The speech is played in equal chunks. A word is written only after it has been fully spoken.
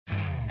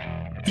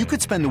You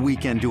could spend the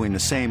weekend doing the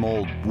same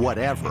old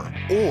whatever,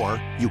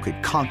 or you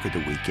could conquer the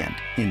weekend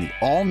in the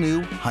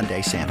all-new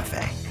Hyundai Santa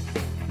Fe.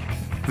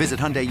 Visit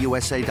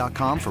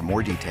HyundaiUSA.com for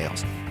more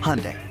details.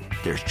 Hyundai,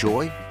 there's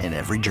joy in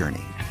every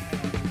journey.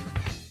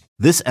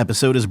 This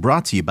episode is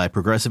brought to you by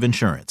Progressive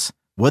Insurance.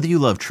 Whether you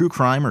love true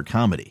crime or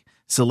comedy,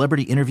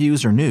 celebrity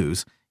interviews or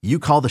news, you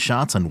call the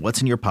shots on what's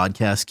in your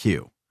podcast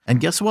queue. And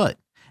guess what?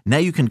 Now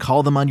you can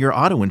call them on your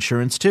auto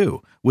insurance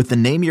too with the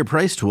Name Your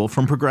Price tool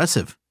from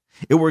Progressive.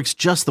 It works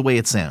just the way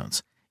it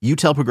sounds. You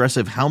tell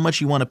Progressive how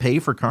much you want to pay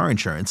for car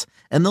insurance,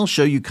 and they'll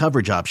show you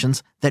coverage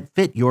options that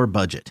fit your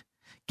budget.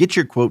 Get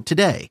your quote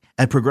today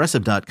at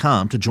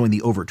Progressive.com to join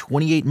the over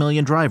 28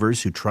 million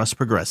drivers who trust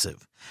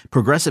Progressive.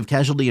 Progressive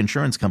Casualty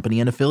Insurance Company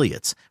and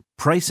Affiliates.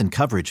 Price and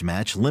coverage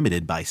match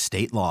limited by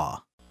state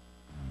law.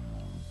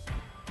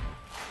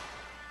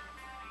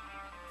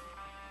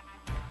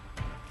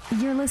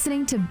 You're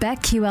listening to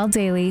BetQL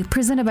Daily,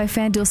 presented by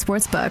FanDuel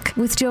Sportsbook,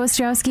 with Joe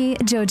Ostrowski,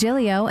 Joe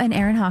Giglio, and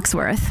Aaron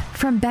Hawksworth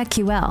from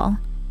BetQL.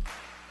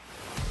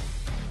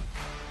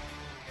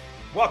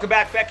 Welcome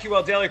back.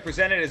 BetQL Daily,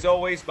 presented as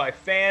always by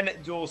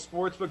FanDuel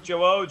Sportsbook.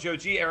 Joe O, Joe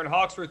G, Aaron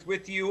Hawksworth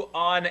with you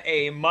on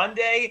a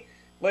Monday.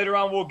 Later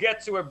on, we'll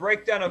get to a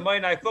breakdown of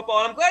Monday Night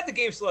Football, and I'm glad the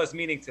game still has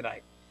meaning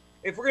tonight.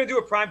 If we're going to do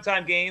a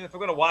primetime game, if we're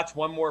going to watch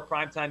one more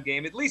primetime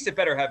game, at least it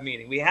better have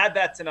meaning. We had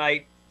that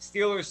tonight.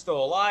 Steelers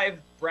still alive.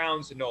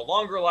 Browns no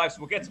longer alive.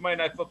 So we'll get to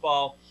Monday Night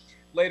Football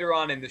later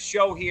on in the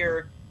show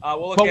here.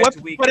 We'll look at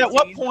week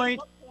 15.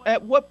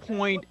 At what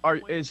point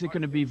is it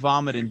going to be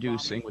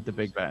vomit-inducing with the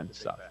Big Ben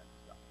stuff?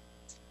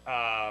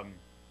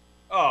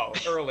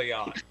 Early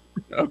on.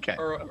 Okay.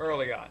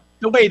 Early on.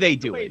 The way they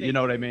do it, you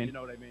know what I mean?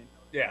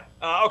 Yeah.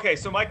 Okay,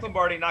 so Mike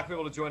Lombardi not going to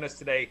be able to join us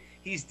today.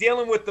 He's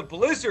dealing with the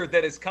blizzard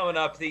that is coming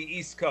up the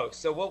East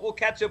Coast. So we'll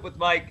catch up with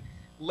Mike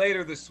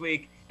later this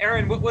week.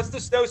 Aaron, what's the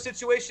snow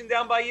situation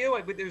down by you?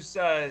 There's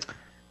a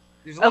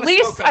lot at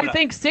least I up.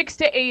 think 6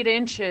 to 8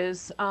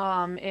 inches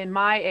in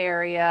my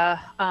area.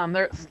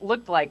 There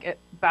looked like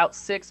about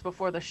 6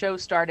 before the show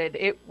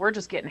started. We're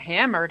just getting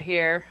hammered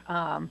here.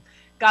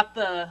 Got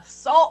the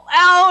salt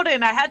out,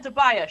 and I had to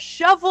buy a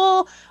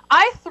shovel.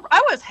 I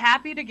was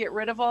happy to get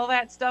rid of all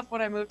that stuff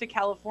when I moved to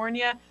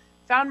California.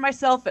 Found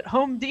myself at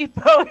Home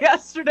Depot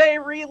yesterday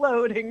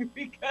reloading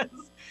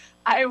because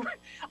I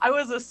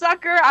was a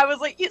sucker. I was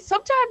like,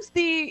 sometimes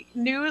the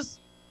news,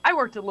 I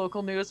worked in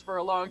local news for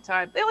a long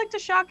time. They like to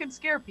shock and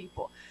scare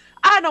people.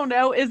 I don't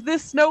know. Is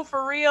this snow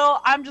for real?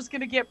 I'm just going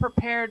to get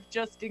prepared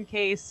just in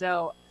case.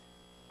 So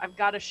I've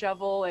got a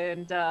shovel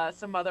and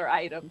some other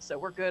items. So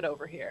we're good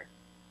over here.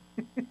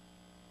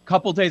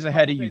 Couple days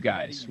ahead of you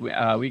guys.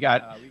 We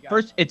got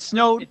first it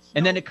snowed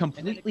and then it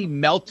completely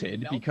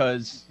melted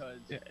because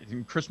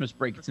in Christmas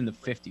break it's in the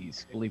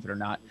 50s, believe it or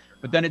not.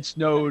 But then it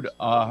snowed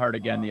hard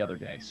again the other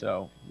day.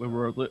 So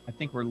I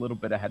think we're a little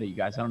bit ahead of you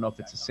guys. I don't know if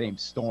it's the same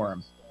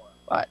storm,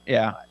 but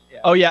yeah.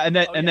 Oh yeah, and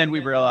then we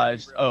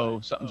realized,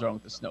 something's wrong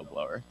with the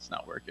snowblower. It's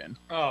not working.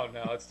 Oh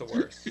no, it's the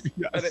worst.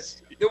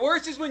 Yes. The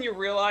worst is when you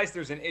realize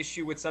there's an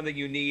issue with something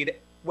you need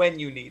when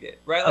you need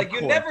it, right? Like Of you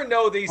course. never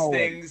know these Always.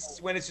 things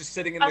when it's just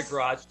sitting in the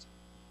garage.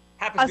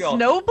 Happens A to be all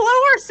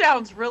snowblower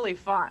sounds really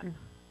fun.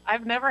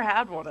 I've never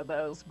had one of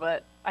those,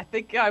 but I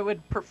think I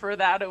would prefer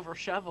that over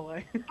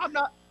shoveling. I'm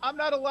not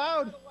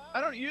allowed.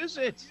 I don't use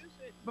it.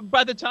 But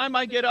by the time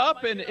I get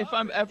up and if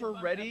I'm ever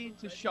ready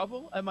to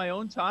shovel at my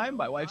own time,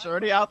 my wife's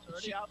already out.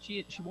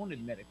 She won't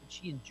admit it, but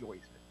she enjoys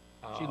it.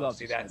 She loves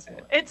that's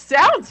it. It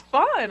sounds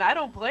fun. I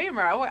don't blame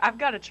her. I've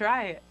got to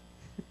try it.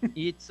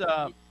 It's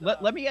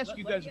let me ask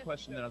you guys a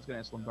question that I was going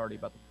to ask Lombardi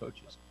about the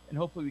coaches, and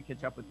hopefully we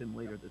catch up with him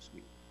later this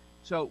week.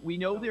 So we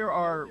know you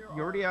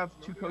already have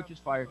 2 coaches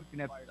fired. You can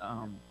have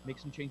make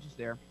some changes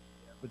there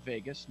with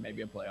Vegas,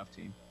 maybe a playoff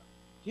team. Do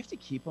you have to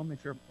keep them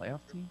if you're a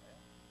playoff team?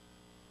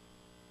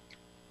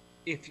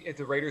 If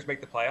the Raiders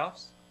make the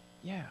playoffs?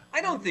 Yeah.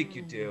 I don't think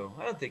you do.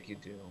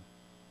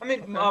 I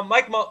mean,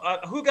 Mike,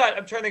 I'm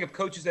trying to think of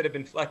coaches that have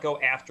been let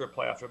go after a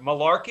playoff.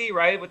 Malarkey,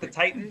 right, with the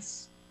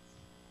Titans?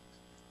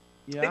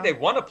 Yeah. I think they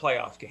won a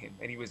playoff game,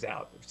 and he was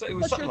out. So it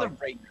was something you're like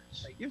the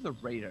Raiders. You're the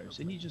Raiders,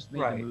 and you just made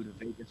Right. a move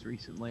to Vegas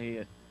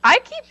recently. I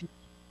keep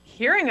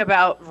hearing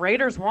about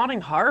Raiders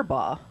wanting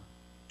Harbaugh.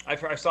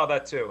 I saw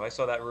that, too. I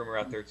saw that rumor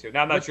out there, too.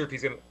 Now, I'm not sure if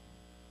he's going to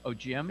Oh,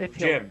 Jim? If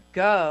he'll Jim.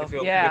 go.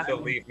 if Yeah. he'll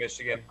leave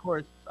Michigan. Of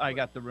course, I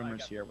got the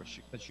rumors here with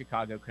the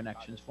Chicago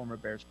connections, former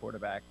Bears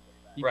quarterback.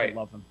 People Right.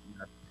 love him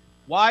here.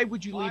 Why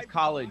would you leave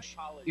college?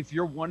 If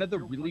you're one of the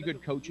really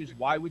good coaches,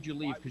 why would you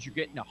leave? Because you're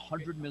getting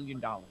 $100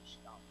 million.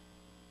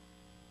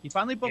 He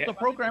finally built the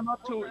program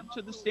up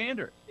to the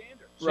standard.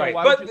 So Right.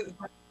 why But would you-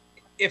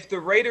 if the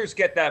Raiders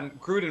get that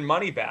Gruden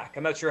money back,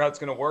 I'm not sure how it's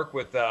going to work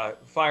with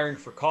firing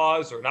for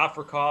cause or not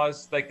for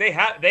cause. Like they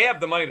have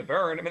the money to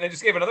burn. I mean, they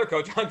just gave another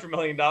coach $100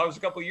 million a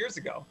couple of years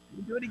ago.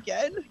 You do it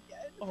again?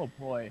 Oh,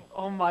 boy.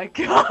 Oh, my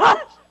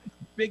God.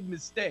 Big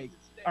mistake.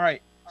 All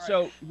right.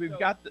 So we've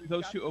got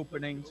those 2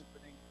 openings.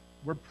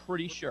 We're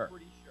pretty sure.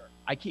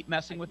 I keep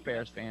messing with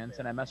Bears fans,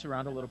 and I mess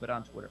around a little bit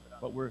on Twitter,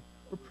 but we're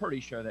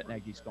pretty sure that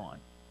Nagy's gone.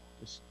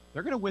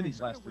 They're going to win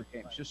these last 3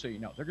 games, just so you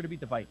know. They're going to beat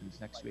the Vikings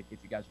next week if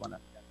you guys want to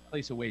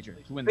place a wager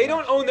to win. They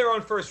don't own their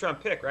own first-round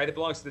pick, right? It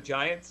belongs to the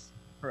Giants.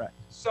 Correct.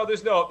 So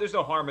there's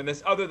no harm in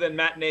this other than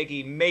Matt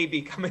Nagy may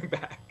be coming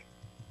back.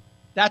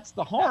 That's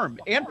the harm.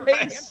 And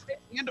Pace.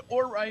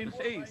 or Ryan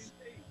Pace.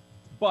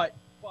 But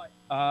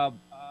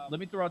let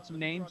me throw out some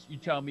names. You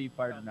tell me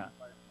fired or not.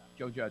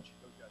 Joe Judge.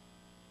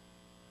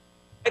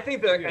 I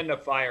think they're going to end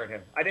up firing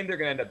him. I think they're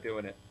going to end up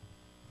doing it.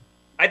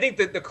 I think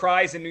that the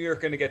cries in New York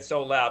are going to get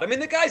so loud. I mean,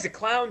 the guy's a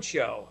clown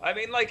show. I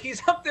mean, like,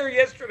 he's up there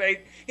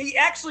yesterday. He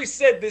actually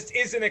said this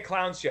isn't a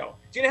clown show.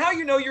 Do you know how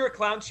you know you're a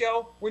clown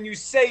show? When you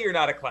say you're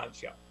not a clown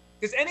show.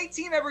 Does any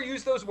team ever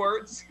use those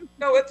words?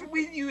 No,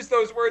 we use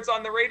those words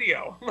on the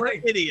radio. We're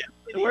idiots.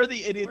 We're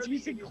the idiots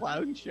using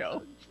clown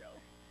show.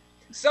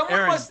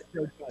 Someone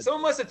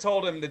must have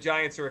told him the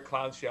Giants are a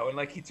clown show, and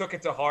like he took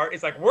it to heart.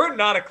 It's like, we're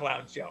not a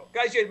clown show.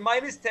 Guys, you had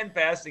minus 10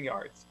 passing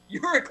yards.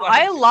 You're a clown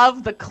show.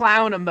 Love the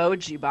clown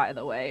emoji, by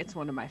the way. It's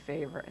one of my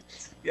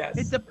favorites. Yes.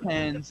 It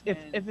depends. If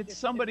it's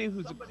somebody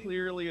who's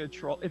clearly a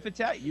troll, if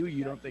it's at you,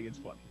 you don't think it's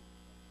funny.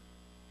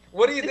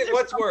 What do you think?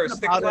 What's worse,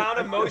 the clown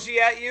emoji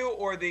at you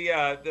or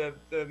the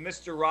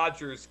Mr.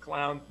 Rogers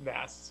clown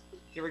mask?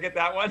 You ever get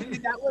that one?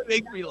 That would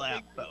make me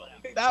laugh, though.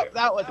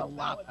 That was a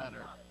lot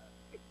better.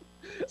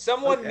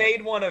 Someone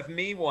made one of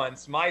me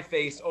once, my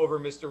face over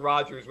Mr.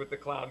 Rogers with the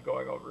clown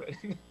going over it.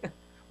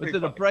 Was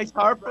it a Bryce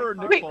Harper or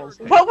Nick Foles?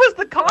 What was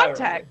the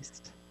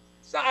context?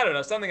 I don't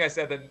know. Something I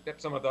said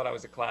that someone thought I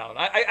was a clown.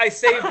 I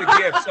saved the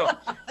gift,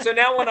 so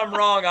now when I'm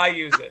wrong, I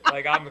use it.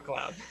 Like I'm a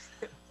clown.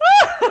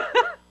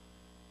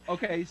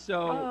 Okay,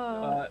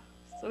 so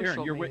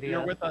Aaron, you're media.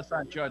 with us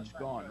on Judge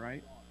Gone,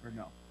 right? Or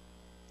no?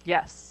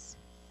 Yes.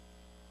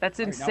 That's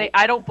All right, insane.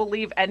 I don't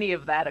believe any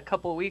of that. A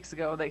couple of weeks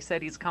ago, they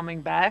said he's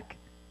coming back.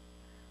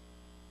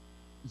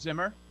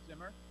 Zimmer?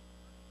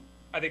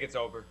 I think it's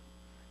over.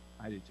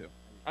 I do too.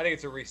 I think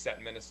it's a reset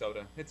in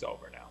Minnesota. It's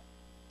over now.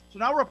 So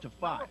now we're up to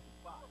 5.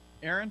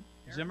 Aaron,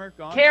 Zimmer,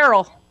 gone?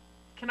 Carroll.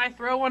 Can I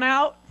throw one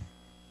out?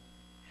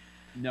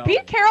 No.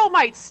 Pete Carroll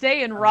might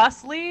stay and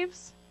Russ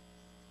leaves.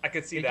 I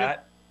could see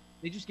that.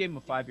 They just gave him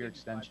a 5-year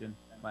extension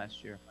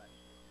last year.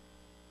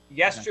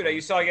 Yesterday,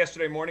 you saw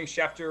yesterday morning,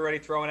 Schefter already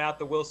throwing out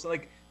the Wilson.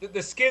 Like,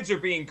 the skids are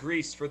being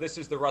greased for this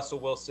is the Russell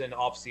Wilson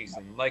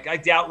offseason. Like, I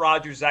doubt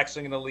Rodgers is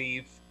actually going to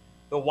leave.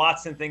 The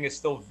Watson thing is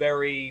still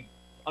very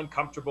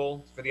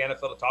uncomfortable for the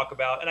NFL to talk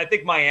about. And I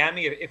think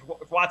Miami, if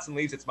Watson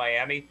leaves, it's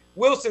Miami.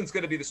 Wilson's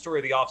going to be the story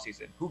of the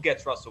offseason. Who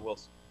gets Russell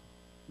Wilson?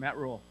 Matt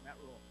Rule.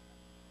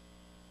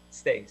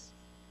 Stays.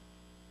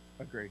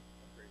 Agree.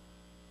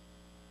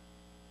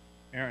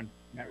 Aaron,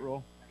 Matt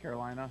Rule,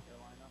 Carolina.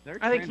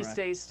 I think he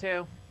stays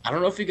too. I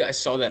don't know if you guys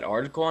saw that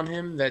article on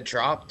him that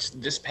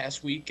dropped this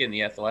past week in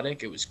The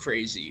Athletic. It was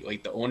crazy.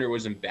 Like, the owner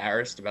was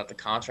embarrassed about the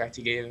contract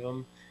he gave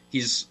him.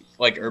 He's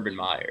like Urban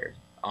Meyer,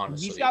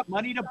 honestly. He's got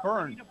money to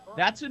burn.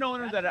 That's an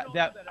owner that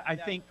I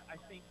think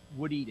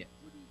would eat it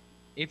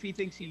if he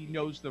thinks he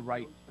knows the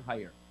right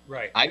hire.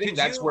 Right. I think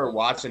that's where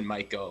Watson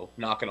might go,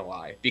 not going to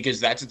lie, because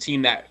that's a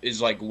team that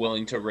is like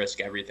willing to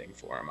risk everything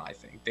for him, I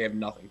think. They have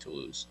nothing to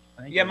lose.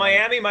 Yeah,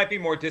 Miami might be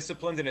more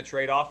disciplined in a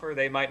trade offer.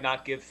 They might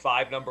not give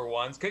 5 number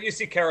ones. Could you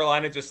see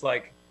Carolina just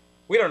like,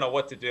 we don't know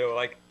what to do.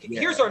 Like,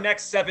 here's our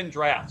next 7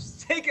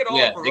 drafts. Take it all.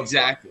 Yeah,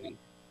 exactly.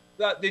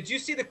 Did you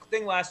see the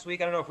thing last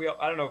week? I don't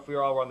know if we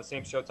all were on the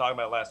same show talking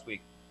about it last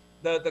week.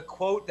 The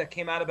quote that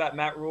came out about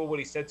Matt Rule, what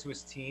he said to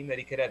his team, that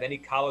he could have any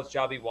college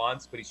job he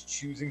wants, but he's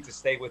choosing to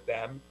stay with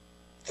them.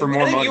 For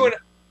more money.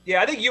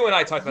 I think you and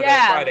I talked about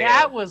that Friday. Yeah,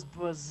 that was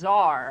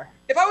bizarre.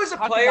 If I was a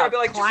player, I'd be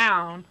like,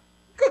 clown.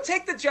 Go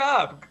take the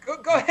job.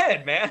 Go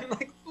ahead, man.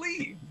 Like,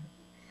 leave.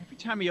 Every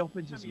time he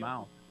opens his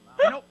mouth.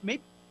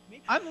 Maybe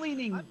I'm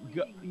leaning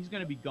he's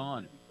going to be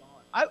gone.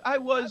 I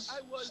was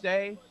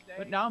stay,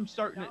 but now I'm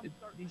starting to,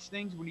 these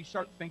things, when you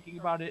start thinking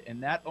about it,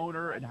 and that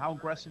owner and how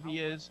aggressive he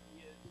is,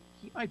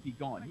 he might be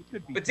gone. He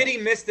could be. But did he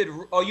miss it?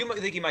 Oh, you might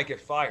think he might get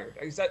fired.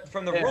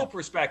 From the Rule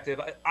perspective,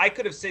 I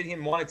could have seen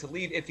him wanting to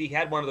leave if he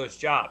had one of those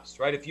jobs,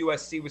 right? If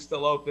USC was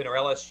still open or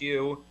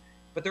LSU,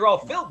 but they're all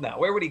filled now.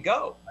 Where would he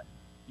go?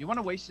 You want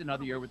to waste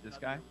another year with this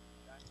guy?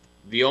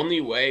 The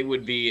only way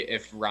would be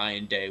if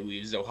Ryan Day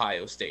leaves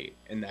Ohio State,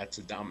 and that's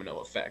a domino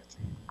effect.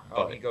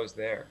 Oh, he goes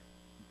there.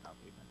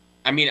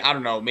 I mean, I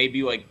don't know.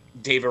 Maybe like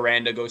Dave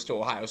Aranda goes to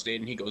Ohio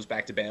State and he goes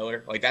back to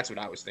Baylor. Like, that's what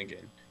I was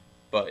thinking.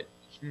 But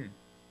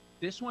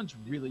this one's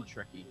really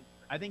tricky.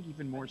 I think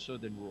even more so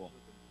than Rule.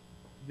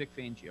 Vic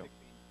Fangio.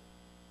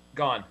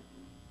 Gone.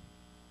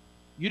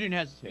 You didn't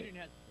hesitate.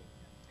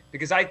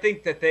 Because I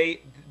think that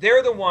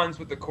they're the ones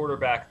with the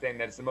quarterback thing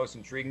that is the most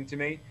intriguing to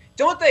me.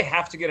 Don't they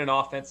have to get an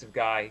offensive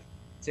guy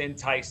to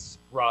entice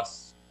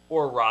Russ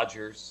or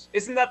Rodgers?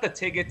 Isn't that the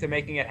ticket to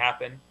making it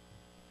happen?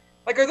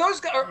 Like, are those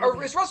guys?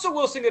 Is Russell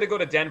Wilson going to go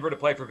to Denver to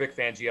play for Vic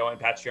Fangio and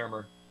Pat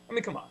Shurmur? I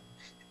mean, come on.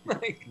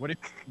 Like,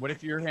 what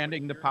if you're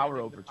handing the power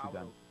over to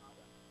them?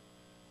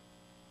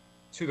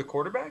 To the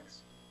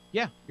quarterbacks?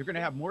 Yeah, you're going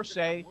to have more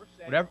say.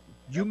 Whatever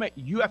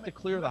you have to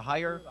clear the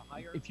hire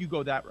if you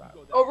go that route.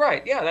 Oh,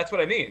 right. Yeah, that's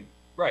what I mean.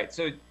 Right.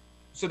 So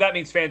that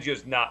means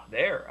Fangio's not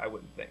there. I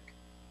wouldn't think.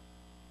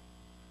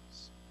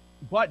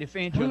 But if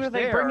Fangio's Who are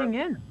they bringing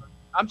in?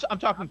 I'm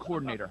talking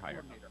coordinator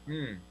hire.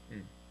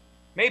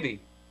 Maybe.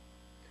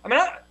 I mean,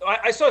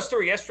 I saw a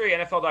story yesterday,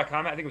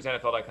 NFL.com, I think it was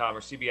NFL.com or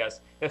CBS,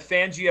 that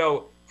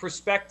Fangio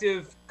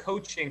prospective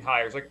coaching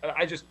hires, like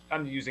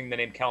I'm using the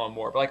name Kellen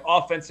Moore, but like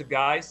offensive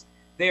guys,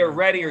 they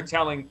already are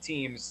telling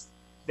teams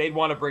they'd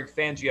want to bring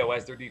Fangio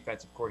as their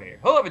defensive coordinator.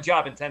 He'll have a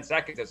job in 10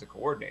 seconds as a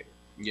coordinator.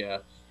 Yeah.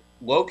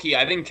 Low-key,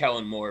 I think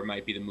Kellen Moore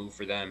might be the move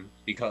for them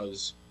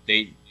because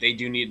they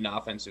do need an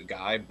offensive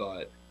guy,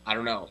 but I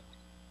don't know.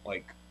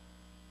 Like,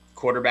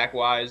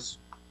 quarterback-wise,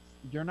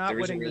 you're not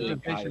winning really the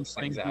division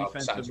swing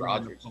defensive.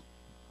 You're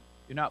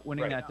not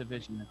winning that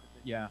division.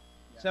 Yeah.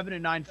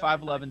 7-9,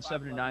 5-11,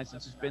 7-9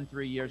 since it's been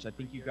 3 years. I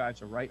think you guys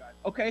are right.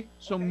 Okay,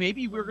 so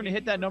maybe we're going to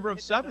hit that number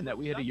of 7 that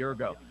we hit a year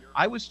ago.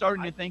 I was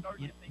starting to think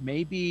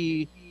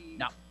maybe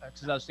not,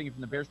 because I was thinking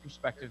from the Bears'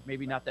 perspective,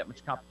 maybe not that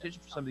much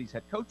competition for some of these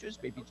head coaches.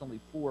 Maybe it's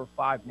only 4 or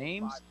 5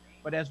 names.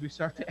 But as we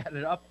start to add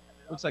it up,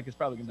 it looks like it's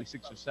probably going to be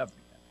 6 or 7 again.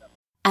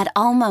 At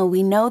Alma,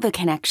 we know the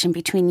connection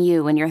between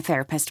you and your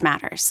therapist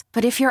matters.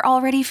 But if you're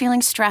already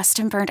feeling stressed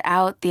and burnt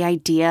out, the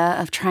idea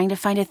of trying to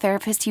find a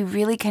therapist you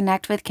really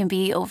connect with can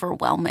be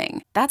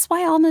overwhelming. That's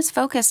why Alma's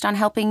focused on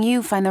helping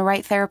you find the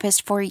right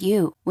therapist for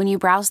you. When you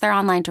browse their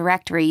online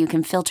directory, you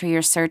can filter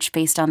your search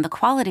based on the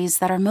qualities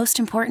that are most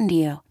important to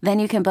you. Then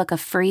you can book a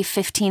free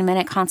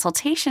 15-minute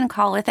consultation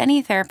call with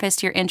any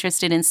therapist you're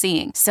interested in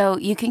seeing, so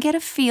you can get a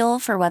feel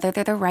for whether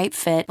they're the right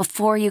fit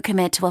before you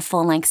commit to a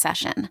full-length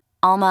session.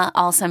 Alma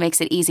also makes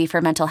it easy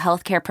for mental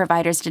health care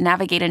providers to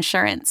navigate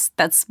insurance.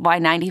 That's why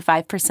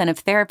 95%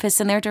 of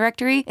therapists in their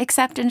directory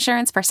accept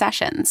insurance per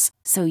sessions,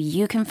 so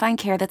you can find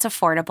care that's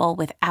affordable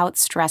without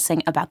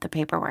stressing about the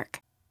paperwork.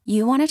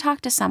 You want to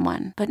talk to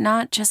someone, but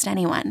not just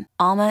anyone.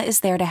 Alma is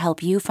there to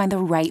help you find the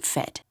right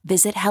fit.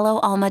 Visit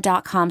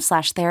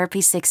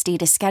helloalma.com/therapy60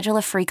 to schedule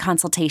a free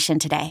consultation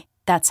today.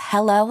 That's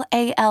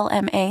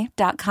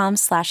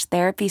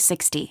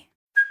helloalma.com/therapy60.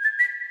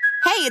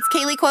 Hey, it's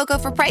Kaylee Cuoco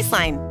for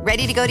Priceline.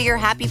 Ready to go to your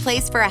happy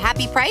place for a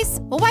happy price?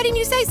 Well, why didn't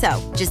you say so?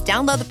 Just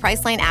download the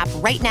Priceline app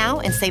right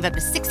now and save up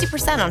to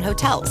 60% on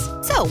hotels.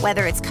 So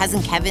whether it's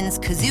Cousin Kevin's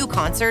Kazoo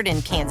Concert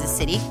in Kansas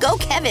City, go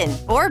Kevin,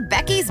 or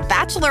Becky's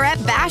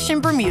Bachelorette Bash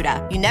in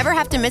Bermuda, you never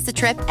have to miss a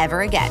trip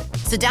ever again.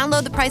 So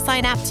download the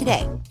Priceline app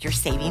today. Your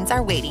savings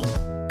are waiting.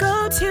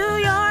 Go to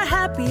your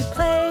happy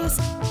place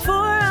for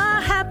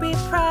a happy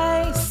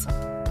price.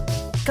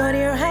 Go to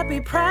your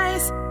happy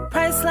price,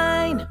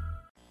 Priceline.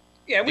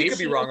 Yeah, we could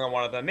be wrong on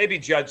one of them. Maybe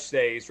Judge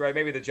stays, right?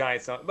 Maybe the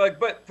Giants don't.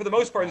 But for the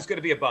most part, there's going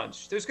to be a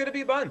bunch. There's going to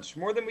be a bunch,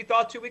 more than we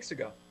thought 2 weeks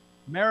ago.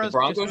 The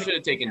Broncos should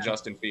have taken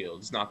Justin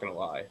Fields, not going to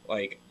lie.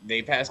 Like,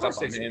 they passed up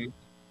on him.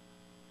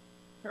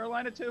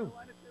 Carolina, too.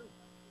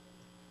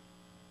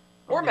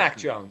 Or Mac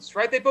Jones,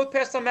 right? They both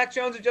passed on Mac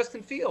Jones and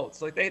Justin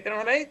Fields. Like, they don't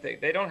have anything.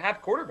 They don't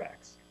have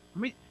quarterbacks. I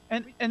mean,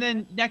 and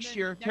then next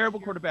year, terrible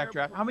quarterback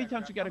draft. How many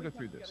times you got to go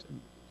through this?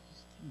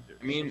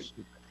 I mean,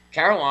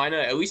 Carolina,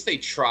 at least they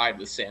tried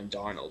with Sam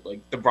Darnold. Like,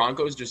 the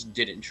Broncos just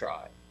didn't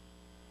try.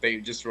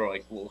 They just were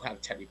like, we'll have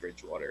Teddy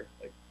Bridgewater.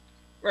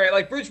 Right,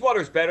 like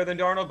Bridgewater's better than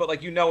Darnold, but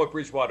like you know what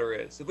Bridgewater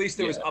is. At least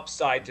there was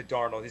upside to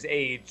Darnold. His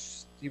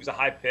age, he was a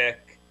high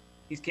pick.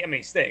 He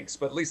stinks,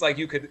 but at least like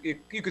you could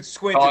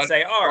squint and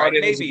say, all right,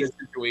 maybe. A good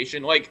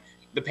situation. Like,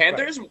 the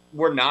Panthers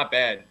were not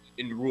bad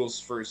in Rule's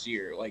first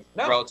year,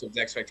 relative to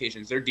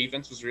expectations. Their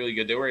defense was really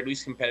good. They were at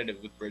least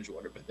competitive with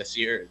Bridgewater, but this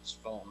year it's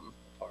fallen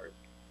apart.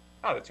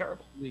 Oh, they're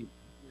terrible.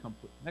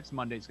 Next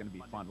Monday is going to be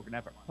fun. We're going to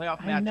have a playoff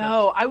matchup. I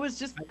know. I was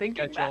just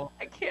thinking that.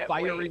 I can't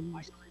wait.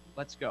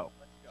 Let's go.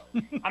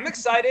 I'm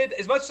excited.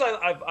 As much as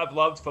I've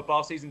loved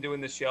football season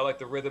doing this show, like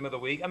the rhythm of the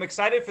week, I'm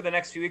excited for the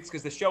next few weeks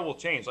because the show will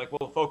change. Like,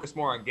 we'll focus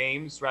more on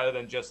games rather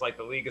than just like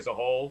the league as a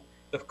whole,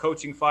 the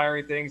coaching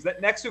firing things.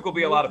 That next week will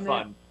be a lot of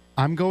fun.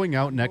 I'm going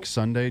out next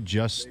Sunday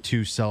just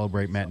to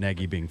celebrate Matt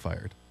Nagy being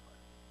fired.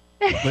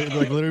 Like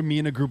literally, me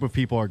and a group of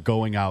people are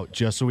going out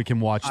just so we can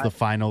watch the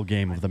final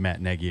game of the Matt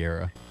Nagy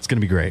era. It's going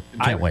to be great.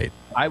 Can't wait.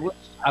 I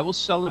will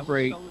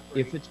celebrate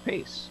if it's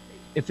Pace.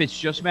 If it's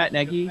just Matt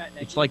Nagy,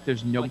 it's like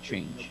there's no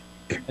change.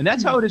 And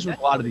that's how it is with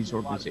a lot of these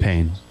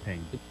organizations.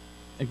 Pain.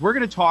 Like, we're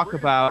going to talk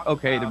about,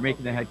 okay, they're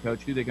making the head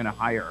coach, who they're going to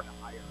hire.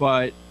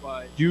 But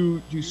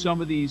do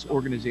some of these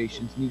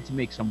organizations need to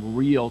make some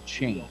real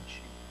change?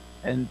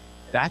 And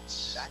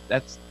that's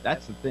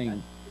the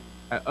thing.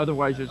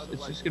 Otherwise, it's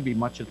just going to be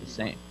much of the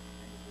same.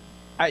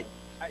 I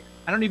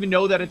don't even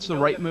know that it's the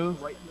right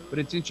move, but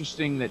it's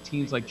interesting that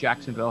teams like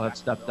Jacksonville have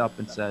stepped up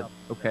and said,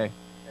 okay,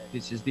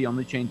 this is the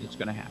only change that's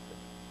going to happen.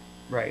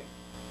 Right.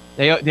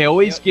 They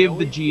always give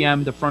the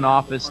GM, the front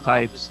office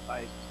types,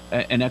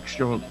 an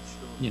extra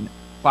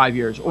 5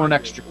 years or an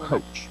extra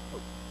coach.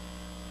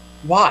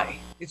 Why?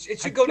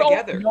 It should go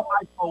together.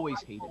 I've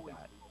always hated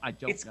that. I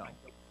don't know.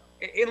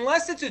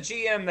 Unless it's a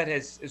GM that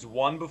has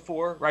won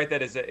before, right,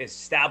 that is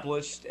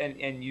established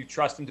and you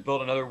trust him to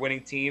build another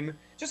winning team,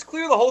 just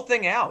clear the whole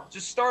thing out.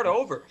 Just start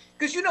over.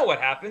 Because you know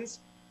what happens,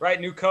 right?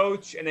 New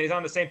coach, and then he's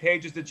on the same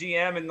page as the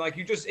GM, and like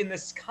you're just in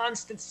this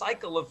constant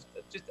cycle of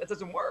just that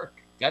doesn't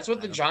work. That's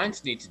what the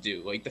Giants need to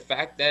do. Like, the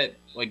fact that,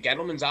 like,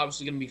 Gettleman's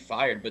obviously going to be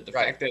fired, but the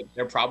fact that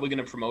they're probably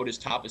going to promote his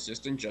top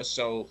assistant just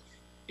so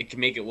it can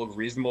make it look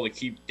reasonable to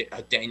keep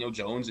Daniel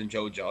Jones and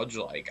Joe Judge.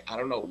 Like, I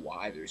don't know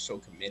why they're so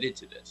committed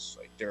to this.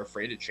 Like, they're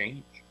afraid to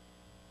change.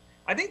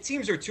 I think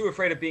teams are too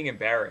afraid of being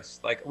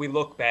embarrassed. Like, we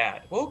look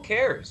bad. Well, who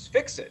cares?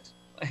 Fix it.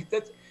 Like,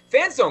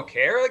 fans don't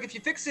care. Like, if you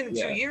fix it in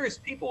 2 years,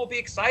 people will be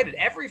excited.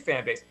 Every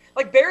fan base.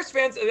 Like, Bears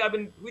fans,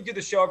 we do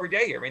the show every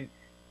day here. I mean,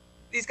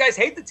 these guys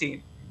hate the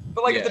team.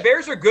 But, like, if the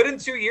Bears are good in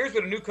 2 years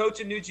with a new coach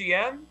and new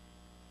GM,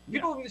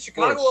 people in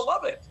Chicago will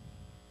love it.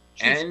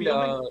 And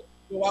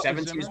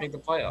 7 teams make the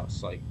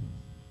playoffs. Like,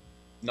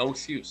 no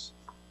excuse.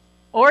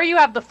 Or you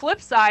have the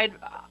flip side.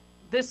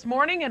 This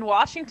morning in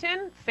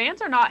Washington,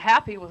 fans are not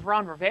happy with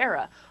Ron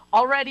Rivera.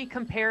 Already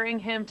comparing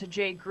him to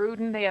Jay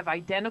Gruden. They have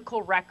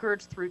identical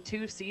records through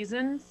 2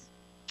 seasons.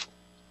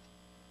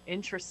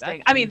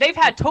 Interesting. I mean, they've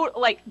had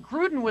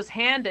Gruden was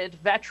handed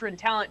veteran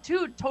talent,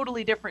 2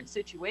 totally different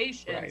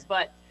situations,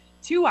 but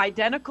 2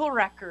 identical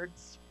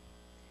records.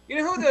 You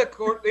know who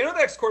the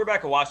next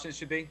quarterback of Washington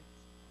should be?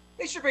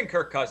 They should bring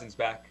Kirk Cousins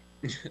back.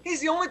 He's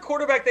the only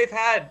quarterback they've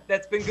had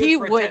that's been good. He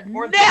would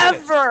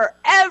never,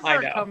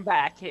 ever come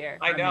back here.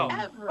 I know.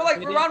 But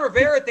like Ron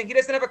Rivera thing, he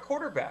doesn't have a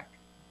quarterback.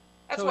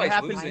 That's why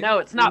he's losing. I know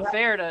it's not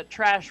fair to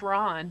trash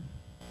Ron.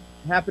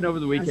 It happened over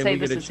the weekend. Say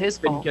this is his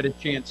fault. Didn't get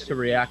a chance to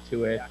react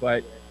to it,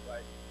 but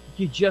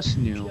you just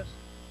knew.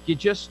 You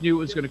just knew it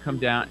was going to come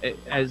down.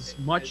 As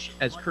much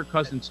as Kirk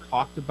Cousins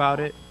talked about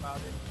it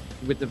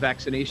with the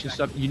vaccination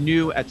stuff, you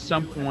knew at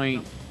some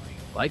point,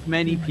 like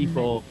many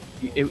people,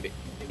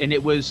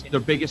 it was their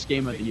biggest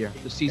game of the year.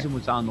 The season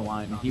was on the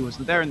line, and he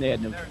wasn't there, and they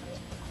had no chance.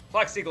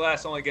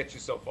 Plexiglass only gets you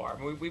so far.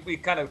 I mean, we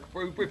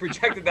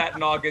projected that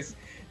in August.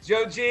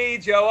 Joe G,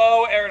 Joe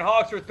O, Aaron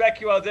Hawksworth,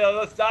 BetQL Daily.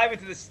 Let's dive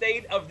into the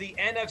state of the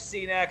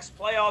NFC next.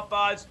 Playoff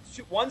odds,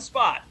 1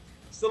 spot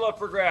still up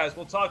for grabs.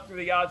 We'll talk through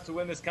the odds to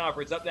win this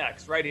conference up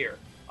next, right here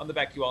on the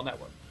BetQL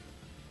Network.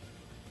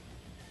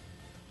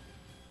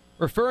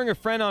 Referring a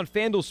friend on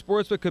FanDuel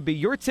Sportsbook could be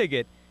your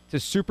ticket to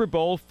Super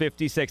Bowl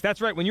 56.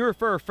 That's right. When you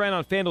refer a friend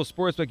on FanDuel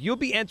Sportsbook, you'll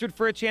be entered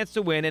for a chance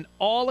to win an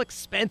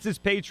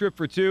all-expenses-paid trip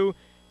for 2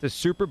 to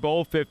Super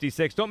Bowl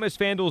 56. Don't miss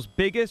FanDuel's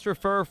biggest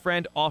refer a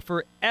friend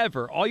offer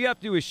ever. All you have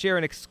to do is share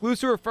an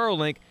exclusive referral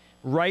link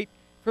right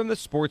from the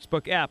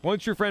Sportsbook app.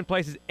 Once your friend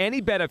places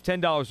any bet of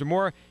 $10 or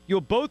more,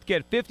 you'll both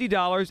get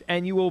 $50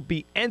 and you will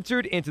be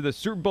entered into the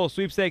Super Bowl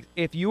sweepstakes.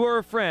 If you or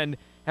a friend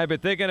have been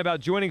thinking about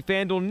joining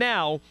FanDuel,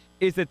 now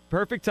is the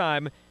perfect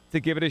time to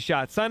give it a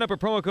shot. Sign up with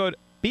promo code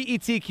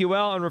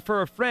BETQL and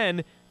refer a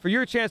friend for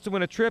your chance to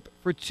win a trip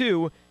for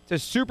 2 to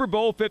Super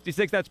Bowl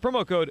 56. That's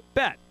promo code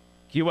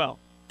BETQL.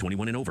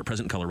 21 and over.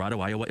 Present in Colorado,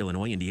 Iowa,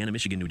 Illinois, Indiana,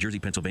 Michigan, New Jersey,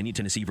 Pennsylvania,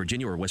 Tennessee,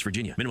 Virginia, or West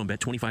Virginia. Minimum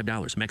bet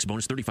 $25. Max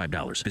bonus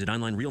 $35. Visit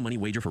online real money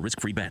wager for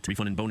risk-free bet.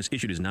 Refund and bonus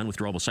issued as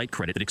non-withdrawable site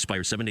credit that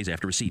expires 7 days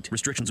after receipt.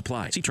 Restrictions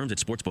apply. See terms at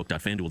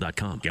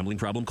sportsbook.fanduel.com. Gambling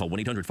problem? Call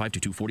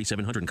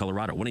 1-800-522-4700 in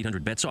Colorado.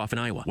 1-800-BETS-OFF in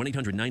Iowa.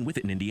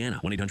 1-800-9-WITH-IT in Indiana.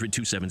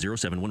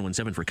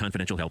 1-800-270-7117 for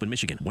confidential help in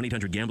Michigan.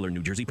 1-800-GAMBLER in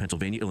New Jersey,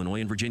 Pennsylvania,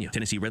 Illinois, and Virginia.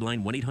 Tennessee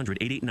Redline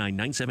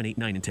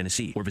 1-800-889-9789 in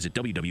Tennessee. Or visit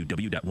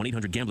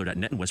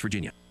www.1800gambler.net in West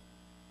Virginia.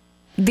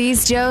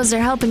 These Joes are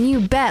helping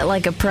you bet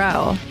like a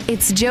pro.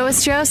 It's Joe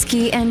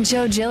Ostrowski and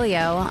Joe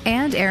Giglio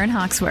and Aaron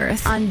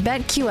Hawksworth on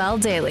BetQL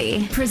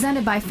Daily,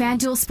 presented by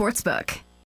FanDuel Sportsbook.